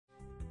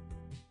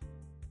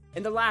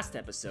In the last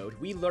episode,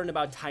 we learned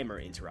about timer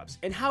interrupts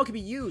and how it can be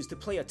used to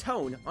play a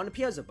tone on a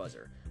piezo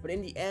buzzer, but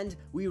in the end,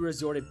 we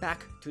resorted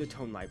back to the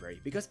tone library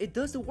because it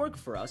does the work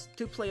for us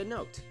to play a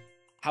note.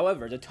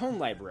 However, the tone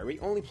library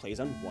only plays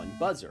on one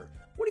buzzer.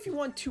 What if you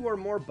want 2 or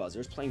more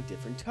buzzers playing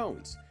different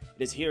tones?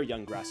 It is here,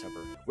 young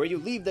grasshopper, where you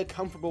leave the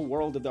comfortable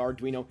world of the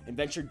Arduino and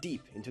venture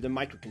deep into the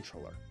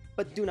microcontroller.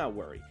 But do not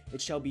worry,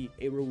 it shall be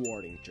a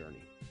rewarding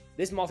journey.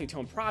 This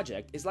multi-tone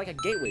project is like a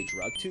gateway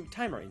drug to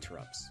timer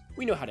interrupts.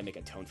 We know how to make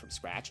a tone from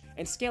scratch,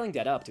 and scaling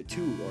that up to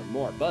 2 or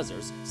more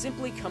buzzers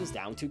simply comes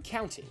down to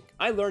counting.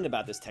 I learned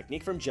about this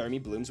technique from Jeremy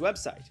Blum's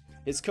website.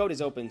 His code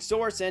is open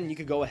source and you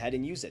could go ahead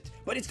and use it,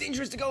 but it's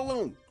dangerous to go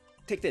alone.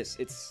 Take this,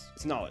 it's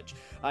knowledge.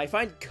 I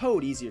find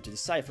code easier to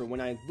decipher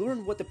when I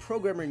learn what the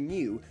programmer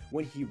knew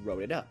when he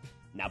wrote it up.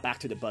 Now back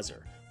to the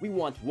buzzer. We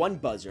want one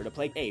buzzer to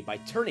play A by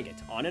turning it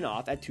on and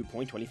off at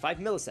 2.25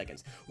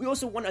 milliseconds. We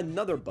also want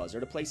another buzzer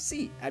to play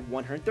C at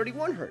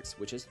 131 Hz,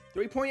 which is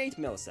 3.8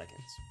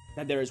 milliseconds.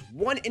 Now there is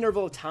one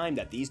interval of time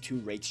that these two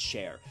rates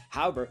share.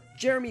 However,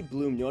 Jeremy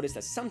Blum noticed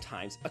that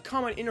sometimes a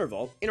common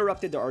interval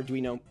interrupted the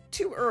Arduino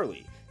too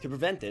early. To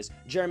prevent this,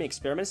 Jeremy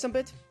experimented some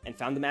bit and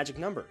found the magic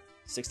number,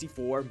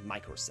 64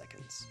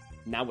 microseconds.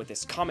 Now with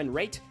this common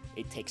rate,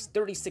 it takes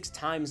 36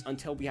 times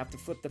until we have to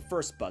flip the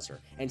first buzzer,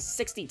 and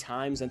 60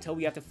 times until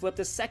we have to flip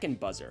the second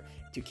buzzer,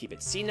 to keep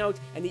it C note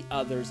and the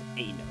others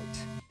A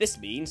note. This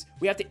means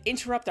we have to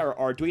interrupt our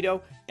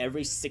Arduino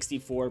every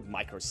 64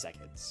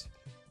 microseconds.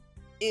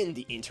 In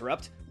the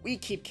interrupt, we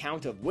keep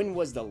count of when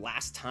was the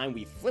last time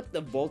we flipped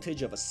the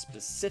voltage of a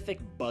specific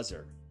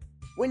buzzer.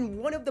 When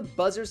one of the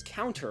buzzer's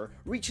counter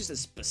reaches a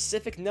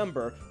specific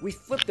number, we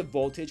flip the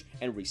voltage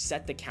and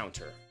reset the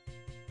counter.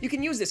 You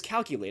can use this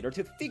calculator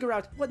to figure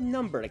out what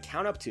number to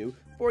count up to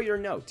for your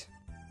note.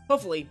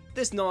 Hopefully,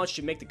 this knowledge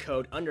should make the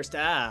code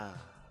understand.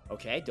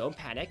 Okay, don't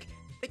panic.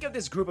 Think of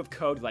this group of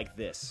code like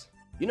this.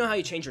 You know how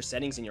you change your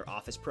settings in your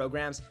Office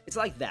programs? It's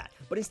like that,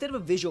 but instead of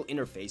a visual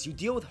interface, you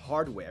deal with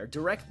hardware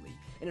directly.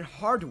 And in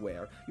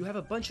hardware, you have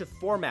a bunch of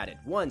formatted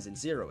ones and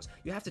zeros.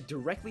 You have to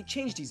directly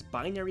change these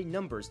binary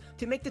numbers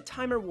to make the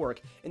timer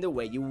work in the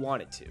way you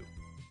want it to.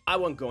 I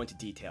won't go into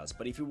details,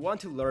 but if you want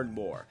to learn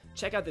more,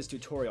 check out this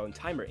tutorial on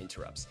timer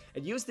interrupts,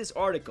 and use this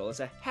article as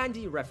a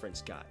handy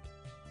reference guide.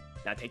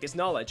 Now take this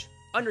knowledge,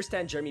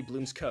 understand Jeremy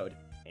Blum's code,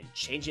 and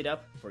change it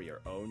up for your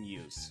own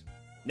use.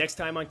 Next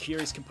time on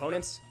Curious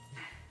Components,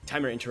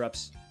 timer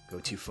interrupts go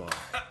too far.